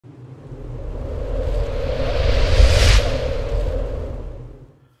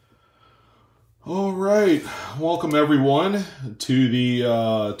right, welcome everyone to the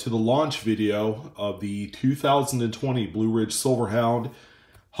launch video of the 2020 Blue Ridge Silverhound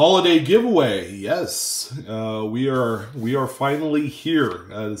holiday giveaway. Yes, we are finally here.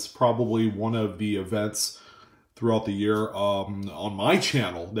 It's probably one of the events throughout the year on my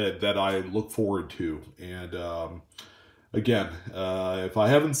channel that I look forward to. And again, if I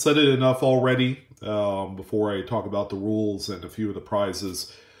haven't said it enough already, before I talk about the rules and a few of the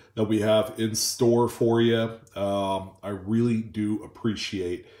prizes that we have in store for you, I really do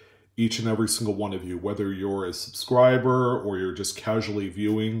appreciate each and every single one of you, whether you're a subscriber or you're just casually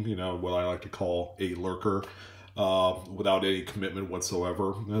viewing, you know, what I like to call a lurker, without any commitment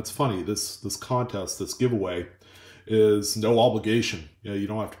whatsoever. And it's funny, this contest, this giveaway, is no obligation. You know, you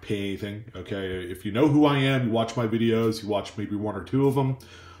don't have to pay anything, okay? If you know who I am, you watch my videos, you watch maybe one or two of them,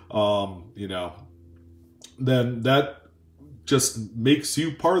 you know, then that just makes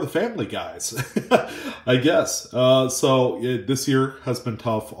you part of the family, guys, I guess. This year has been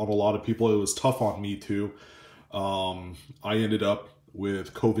tough on a lot of people. It was tough on me too. I ended up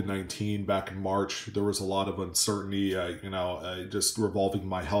with COVID-19 back in March. There was a lot of uncertainty, just revolving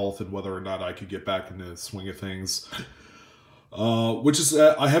my health and whether or not I could get back into the swing of things, which is,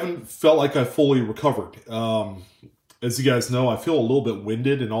 I haven't felt like I fully recovered. As you guys know, I feel a little bit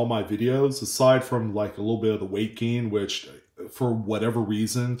winded in all my videos, aside from like a little bit of the weight gain, which for whatever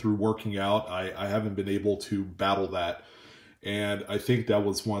reason, through working out, I haven't been able to battle that. And I think that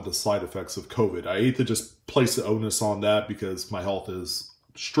was one of the side effects of COVID. I hate to just place the onus on that because my health is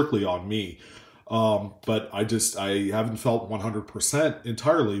strictly on me. But I haven't felt 100%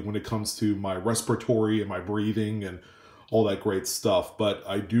 entirely when it comes to my respiratory and my breathing and all that great stuff. But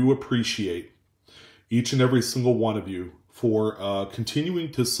I do appreciate each and every single one of you for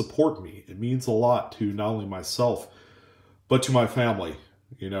continuing to support me. It means a lot to not only myself, but to my family.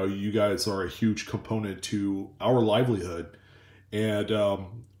 You know, you guys are a huge component to our livelihood. And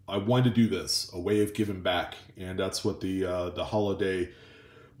I wanted to do this, a way of giving back. And that's what the holiday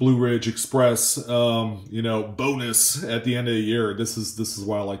Blue Ridge Express, bonus at the end of the year. This is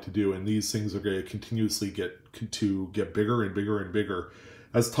what I like to do. And these things are going to continuously get bigger and bigger and bigger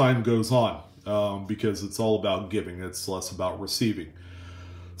as time goes on. Because it's all about giving. It's less about receiving.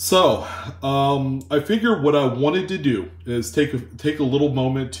 So, I figure what I wanted to do is take a little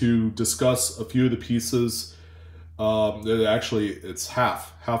moment to discuss a few of the pieces. Actually, it's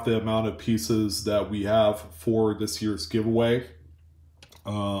half the amount of pieces that we have for this year's giveaway.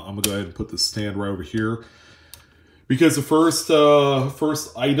 I'm gonna go ahead and put the stand right over here, because the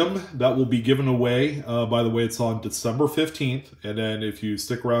first item that will be given away, by the way, it's on December 15th. And then if you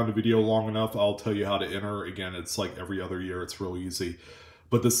stick around the video long enough, I'll tell you how to enter. Again, it's like every other year. It's real easy.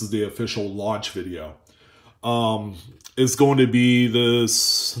 But this is the official launch video. It's going to be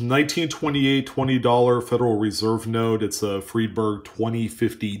this 1928 $20 Federal Reserve note. It's a Friedberg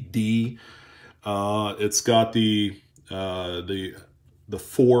 2050D. It's got the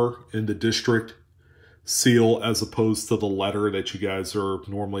 4 in the district seal as opposed to the letter that you guys are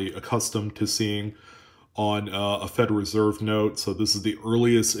normally accustomed to seeing on a Federal Reserve note. So this is the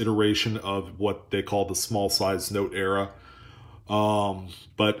earliest iteration of what they call the small size note era.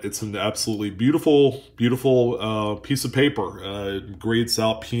 But it's an absolutely beautiful, beautiful piece of paper. It grades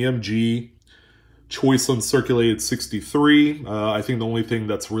out PMG, choice uncirculated 63. I think the only thing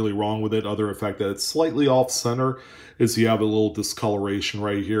that's really wrong with it, other than the fact that it's slightly off center, is you have a little discoloration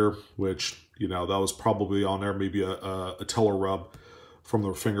right here, which, you know, that was probably on there, maybe a teller rub from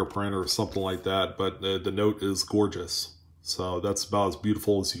their fingerprint or something like that. But the note is gorgeous. So that's about as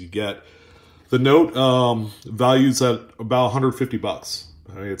beautiful as you can get. The note values at about 150 bucks.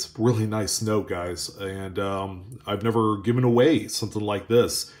 I mean, it's a really nice note, guys. And I've never given away something like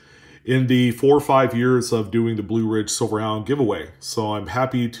this in the 4 or 5 years of doing the Blue Ridge Silverhound giveaway. So I'm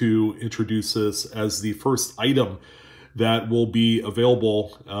happy to introduce this as the first item that will be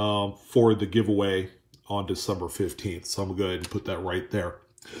available for the giveaway on December 15th. So I'm going to go ahead and put that right there.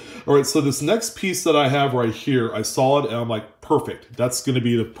 All right, so this next piece that I have right here, I saw it and I'm like, perfect. That's going to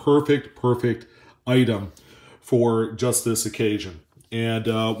be the perfect item for just this occasion. And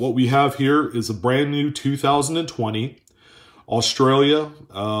what we have here is a brand new 2020 Australia.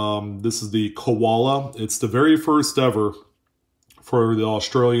 This is the koala. It's the very first ever for the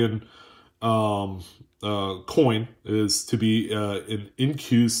Australian coin is to be an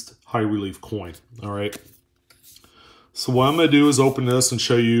incused high relief coin. All right. So what I'm going to do is open this and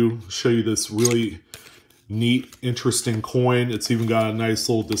show you this really neat, interesting coin. It's even got a nice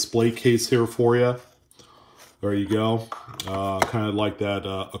little display case here for you. There you go. Kind of like that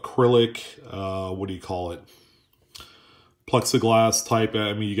acrylic, what do you call it? plexiglass type.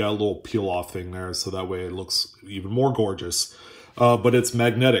 I mean, you got a little peel off thing there, so that way it looks even more gorgeous. But it's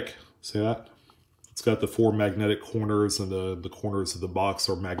magnetic. See that? It's got the 4 magnetic corners, and the corners of the box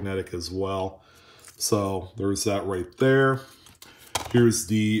are magnetic as well. So there's that right there. Here's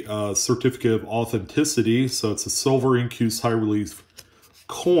the certificate of authenticity. So it's a silver incused high relief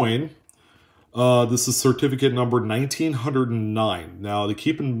coin. This is certificate number 1909. Now, to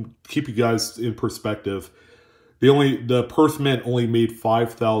keep you guys in perspective, the Perth Mint only made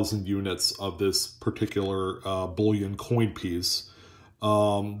 5,000 units of this particular bullion coin piece.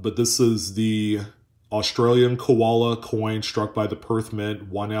 But this is the Australian koala coin struck by the Perth Mint,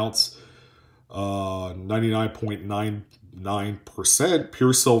 1 ounce, 99.99%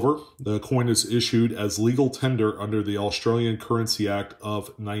 pure silver. The coin is issued as legal tender under the Australian Currency Act of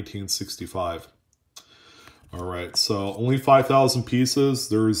 1965. All right, so only 5,000 pieces.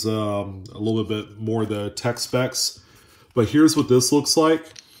 There's a little bit more of the tech specs, but here's what this looks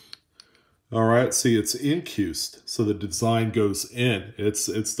like. All right, see, it's incused, so the design goes in. It's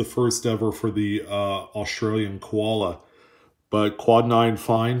the first ever for the Australian koala, but quad 9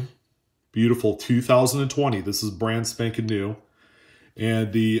 fine, beautiful, 2020. This is brand spanking new,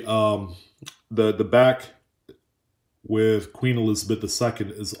 and the back with Queen Elizabeth II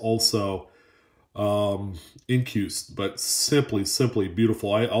is also incused, but simply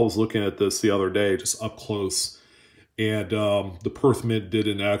beautiful. I was looking at this the other day, just up close. And the Perth Mint did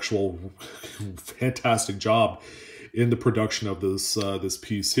an actual fantastic job in the production of this this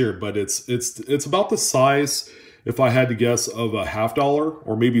piece here. But it's about the size, if I had to guess, of a $50,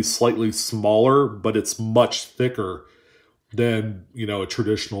 or maybe slightly smaller. But it's much thicker than, you know, a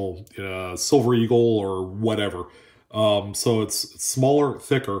traditional Silver Eagle or whatever. So it's smaller,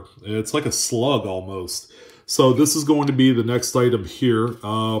 thicker. It's like a slug almost. So this is going to be the next item here.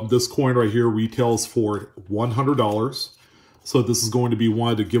 This coin right here retails for $100. So this is going to be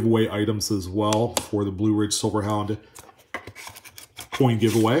one of the giveaway items as well for the Blue Ridge Silverhound coin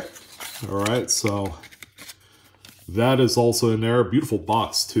giveaway. All right, so that is also in there. Beautiful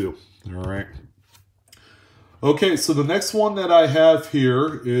box too. All right. Okay, so the next one that I have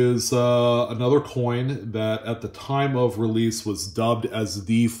here is another coin that at the time of release was dubbed as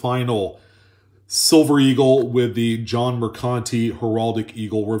the final Silver Eagle with the John Mercanti Heraldic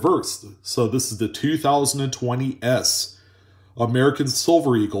Eagle reversed. So this is the 2020 S American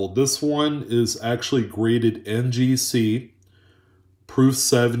Silver Eagle. This one is actually graded NGC, Proof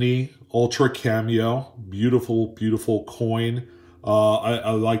 70, Ultra Cameo. Beautiful, beautiful coin.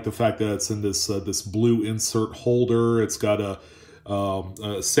 I like the fact that it's in this this blue insert holder. It's got a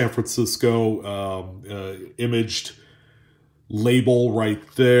San Francisco imaged label right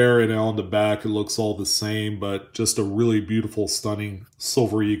there, and on the back it looks all the same, but just a really beautiful, stunning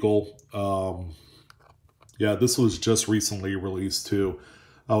Silver Eagle. Yeah, this was just recently released too.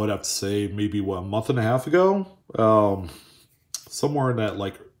 I would have to say maybe, what, a month and a half ago? Somewhere in that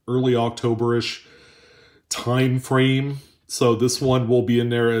like early October-ish time frame. So this one will be in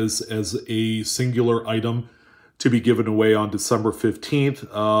there as a singular item to be given away on December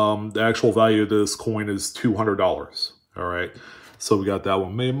 15th. The actual value of this coin is $200. All right, so we got that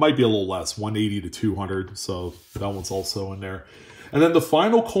one. It might be a little less, 180 to 200. So that one's also in there. And then the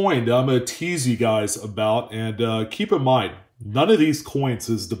final coin that I'm going to tease you guys about, and keep in mind, none of these coins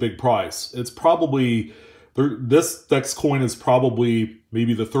is the big prize. It's probably, this next coin is probably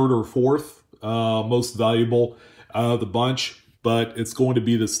maybe the 3rd or 4th most valuable out of the bunch, but it's going to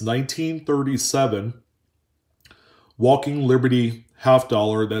be this 1937 Walking Liberty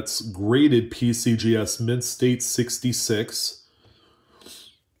 $50 that's graded PCGS Mint State 66.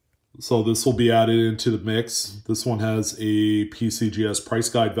 So this will be added into the mix. This one has a PCGS price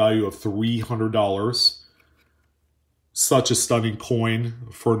guide value of $300. Such a stunning coin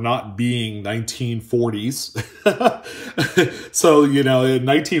for not being 1940s. So, you know,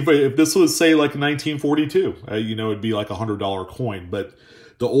 if this was, say, like 1942, you know, it'd be like a $100 coin. But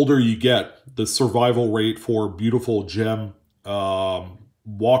the older you get, the survival rate for beautiful gem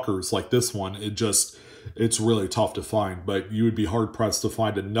walkers like this one, it's really tough to find. But you would be hard-pressed to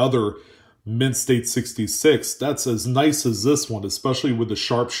find another Mint State 66 that's as nice as this one, especially with the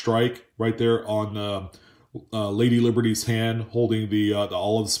sharp strike right there on Lady Liberty's hand holding the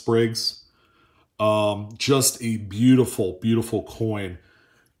olive sprigs. Just a beautiful, beautiful coin.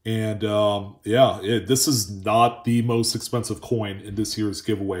 And yeah, this is not the most expensive coin in this year's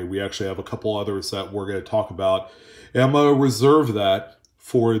giveaway. We actually have a couple others that we're going to talk about. And I'm going to reserve that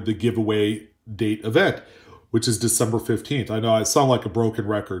for the giveaway date event, which is December 15th. I know I sound like a broken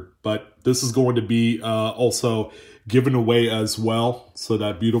record, but this is going to be also given away as well. So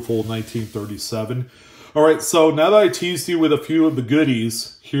that beautiful 1937 All right, so now that I teased you with a few of the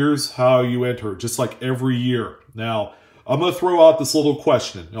goodies, here's how you enter, just like every year. Now, I'm going to throw out this little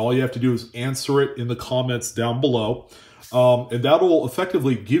question. And all you have to do is answer it in the comments down below. And that will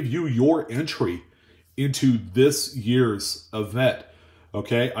effectively give you your entry into this year's event.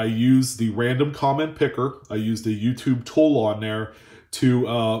 Okay, I use the random comment picker. I use the YouTube tool on there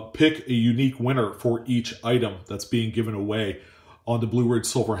to pick a unique winner for each item that's being given away on the Blue Ridge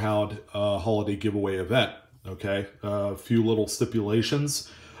Silverhound holiday giveaway event. Okay, a few little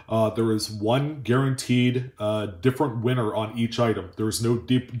stipulations. There is one guaranteed different winner on each item. There's no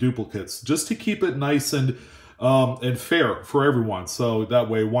duplicates, just to keep it nice and fair for everyone. So that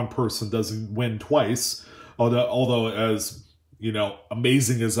way one person doesn't win twice. Although as you know,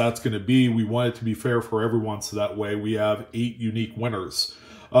 amazing as that's going to be, we want it to be fair for everyone, so that way we have 8 unique winners.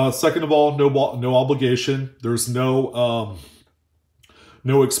 Second of all, no obligation. There's no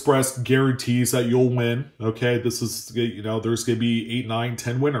express guarantees that you'll win. Okay, this is, you know, there's going to be 8, 9,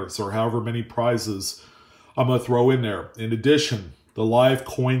 10 winners, or however many prizes I'm going to throw in there. In addition, the live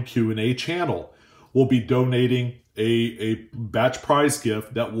coin Q&A channel will be donating a batch prize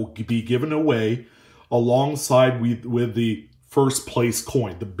gift that will be given away alongside with the first place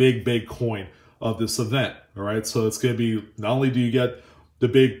coin, the big coin of this event. All right, so it's going to be, not only do you get the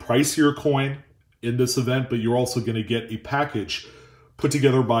big pricier coin in this event, but you're also going to get a package put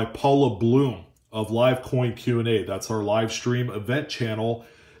together by Paula Bloom of Live Coin Q&A. That's our live stream event channel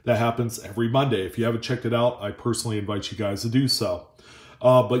that happens every Monday. If you haven't checked it out, I personally invite you guys to do so.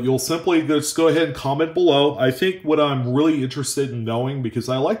 But you'll simply just go ahead and comment below. I think what I'm really interested in knowing, because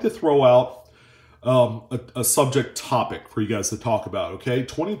I like to throw out a subject topic for you guys to talk about, okay?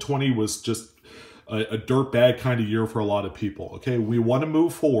 2020 was just a dirtbag kind of year for a lot of people, okay? We want to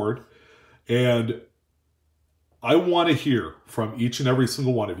move forward, and I want to hear from each and every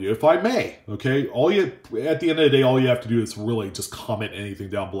single one of you, if I may, okay? At the end of the day, all you have to do is really just comment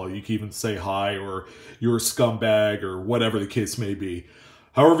anything down below. You can even say hi, or you're a scumbag, or whatever the case may be.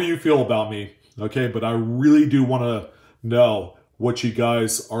 However you feel about me, okay? But I really do want to know what you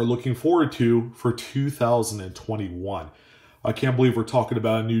guys are looking forward to for 2021. I can't believe we're talking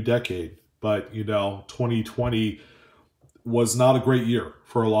about a new decade, but you know, 2020 was not a great year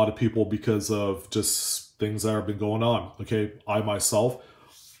for a lot of people because of just things that have been going on. Okay, I myself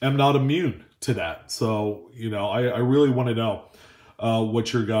am not immune to that. So, you know, I really want to know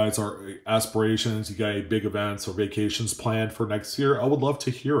what your guys are aspirations. You got any big events or vacations planned for next year? I would love to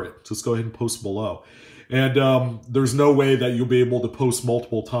hear it. Just go ahead and post below. And there's no way that you'll be able to post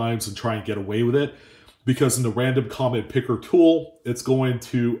multiple times and try and get away with it, because in the random comment picker tool, it's going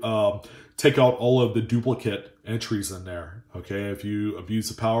to take out all of the duplicate entries in there. Okay, if you abuse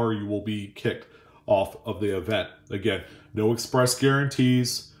the power, you will be kicked off of the event. Again, no express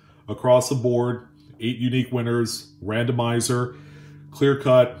guarantees across the board, 8 unique winners, randomizer, clear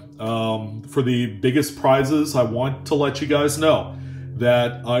cut. For the biggest prizes, I want to let you guys know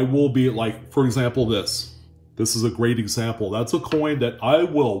that I will be, like, for example, this is a great example. That's a coin that I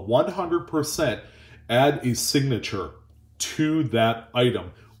will 100% add a signature to that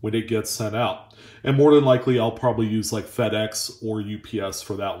item when it gets sent out. And more than likely, I'll probably use like FedEx or UPS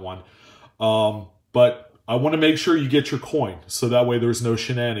for that one. But I want to make sure you get your coin, so that way there's no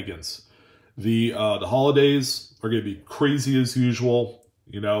shenanigans. The holidays are going to be crazy as usual,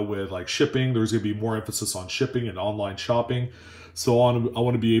 you know, with like shipping. There's going to be more emphasis on shipping and online shopping. So I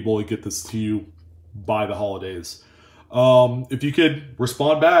want to be able to get this to you by the holidays. If you could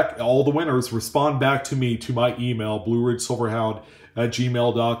respond back, all the winners, respond back to me, to my email,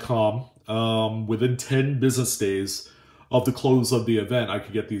 BlueRidgeSilverHound@gmail.com. Within 10 business days of the close of the event, I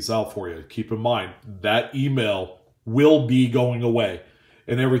could get these out for you. Keep in mind, that email will be going away,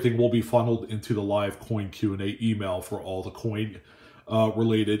 and everything will be funneled into the live coin Q&A email for all the coin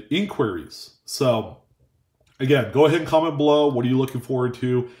related inquiries. So again, go ahead and comment below. What are you looking forward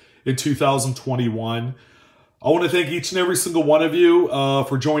to in 2021? I want to thank each and every single one of you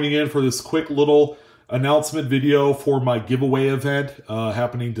for joining in for this quick little announcement video for my giveaway event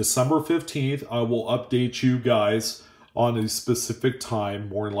happening December 15th. I will update you guys on a specific time.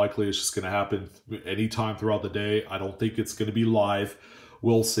 More than likely, it's just going to happen anytime throughout the day. I don't think it's going to be live.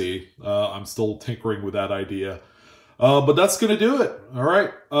 We'll see. I'm still tinkering with that idea. But that's going to do it. All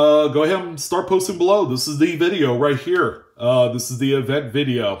right. Go ahead and start posting below. This is the video right here. This is the event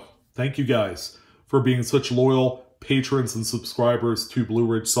video. Thank you guys for being such loyal patrons and subscribers to Blue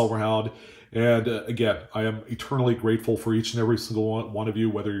Ridge Silverhound. And again, I am eternally grateful for each and every single one of you,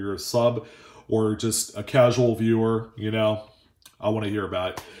 whether you're a sub or just a casual viewer. You know, I want to hear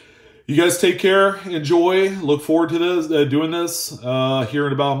about it. You guys take care. Enjoy. Look forward to this, doing this here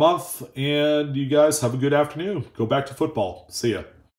in about a month. And you guys have a good afternoon. Go back to football. See ya.